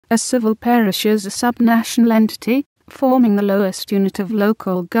A civil parish is a subnational entity, forming the lowest unit of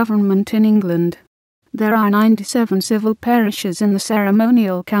local government in England. There are 97 civil parishes in the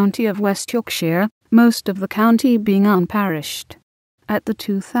ceremonial county of West Yorkshire, most of the county being unparished. At the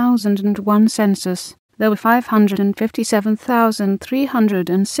 2001 census, there were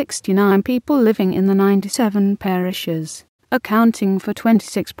 557,369 people living in the 97 parishes, accounting for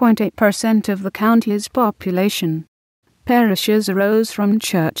 26.8% of the county's population. Parishes arose from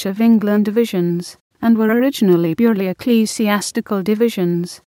Church of England divisions, and were originally purely ecclesiastical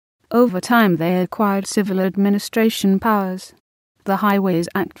divisions. Over time they acquired civil administration powers. The Highways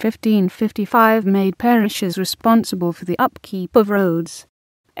Act 1555 made parishes responsible for the upkeep of roads.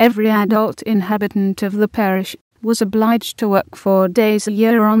 Every adult inhabitant of the parish was obliged to work 4 days a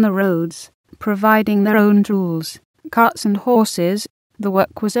year on the roads, providing their own tools, carts and horses. The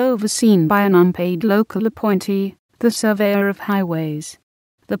work was overseen by an unpaid local appointee, the Surveyor of Highways.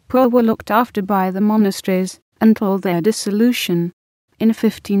 The poor were looked after by the monasteries until their dissolution. In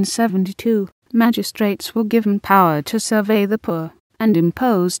 1572, magistrates were given power to survey the poor and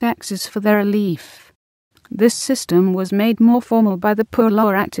impose taxes for their relief. This system was made more formal by the Poor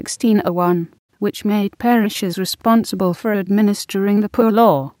Law Act 1601, which made parishes responsible for administering the poor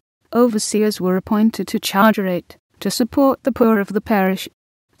law. Overseers were appointed to charge a rate to support the poor of the parish.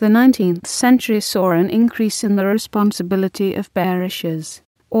 The 19th century saw an increase in the responsibility of parishes,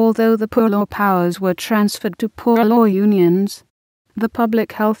 although the poor law powers were transferred to poor law unions. The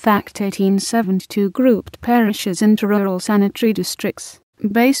Public Health Act 1872 grouped parishes into rural sanitary districts,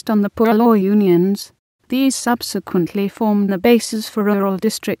 based on the poor law unions. These subsequently formed the basis for rural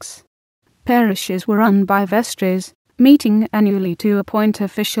districts. Parishes were run by vestries, meeting annually to appoint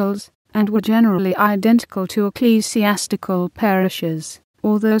officials, and were generally identical to ecclesiastical parishes,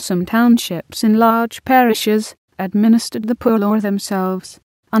 although some townships in large parishes administered the poor law themselves.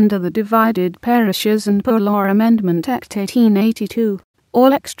 Under the Divided Parishes and Poor Law Amendment Act 1882,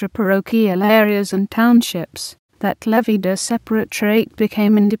 all extra-parochial areas and townships that levied a separate rate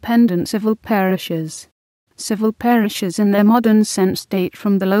became independent civil parishes. Civil parishes in their modern sense date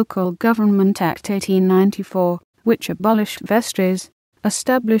from the Local Government Act 1894, which abolished vestries,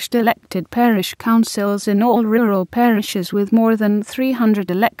 established elected parish councils in all rural parishes with more than 300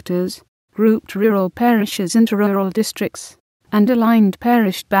 electors, grouped rural parishes into rural districts, and aligned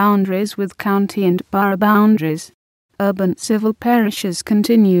parish boundaries with county and borough boundaries. Urban civil parishes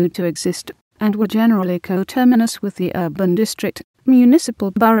continued to exist, and were generally coterminous with the urban district,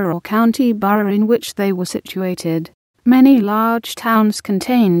 municipal borough or county borough in which they were situated. Many large towns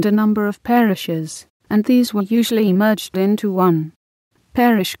contained a number of parishes, and these were usually merged into one.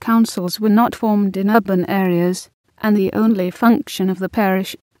 Parish councils were not formed in urban areas, and the only function of the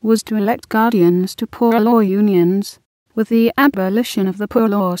parish was to elect guardians to poor law unions. With the abolition of the poor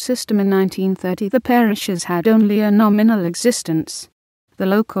law system in 1930, the parishes had only a nominal existence. The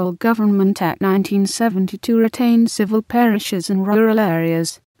Local Government Act 1972 retained civil parishes in rural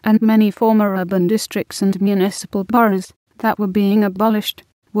areas, and many former urban districts and municipal boroughs that were being abolished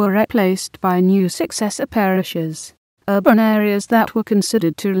were replaced by new successor parishes. Urban areas that were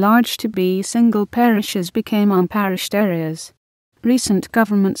considered too large to be single parishes became unparished areas. Recent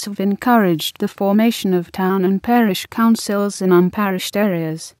governments have encouraged the formation of town and parish councils in unparished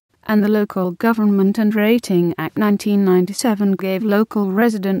areas, and the Local Government and Rating Act 1997 gave local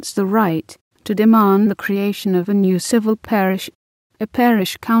residents the right to demand the creation of a new civil parish. A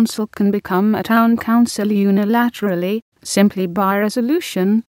parish council can become a town council unilaterally, simply by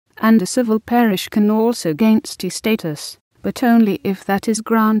resolution, and a civil parish can also gain city status, but only if that is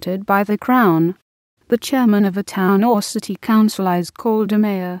granted by the Crown. The chairman of a town or city council is called a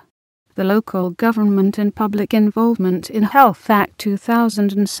mayor. The Local Government and Public Involvement in Health Act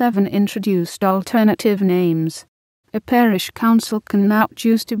 2007 introduced alternative names. A parish council can now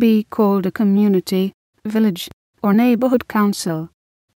choose to be called a community, village, or neighbourhood council.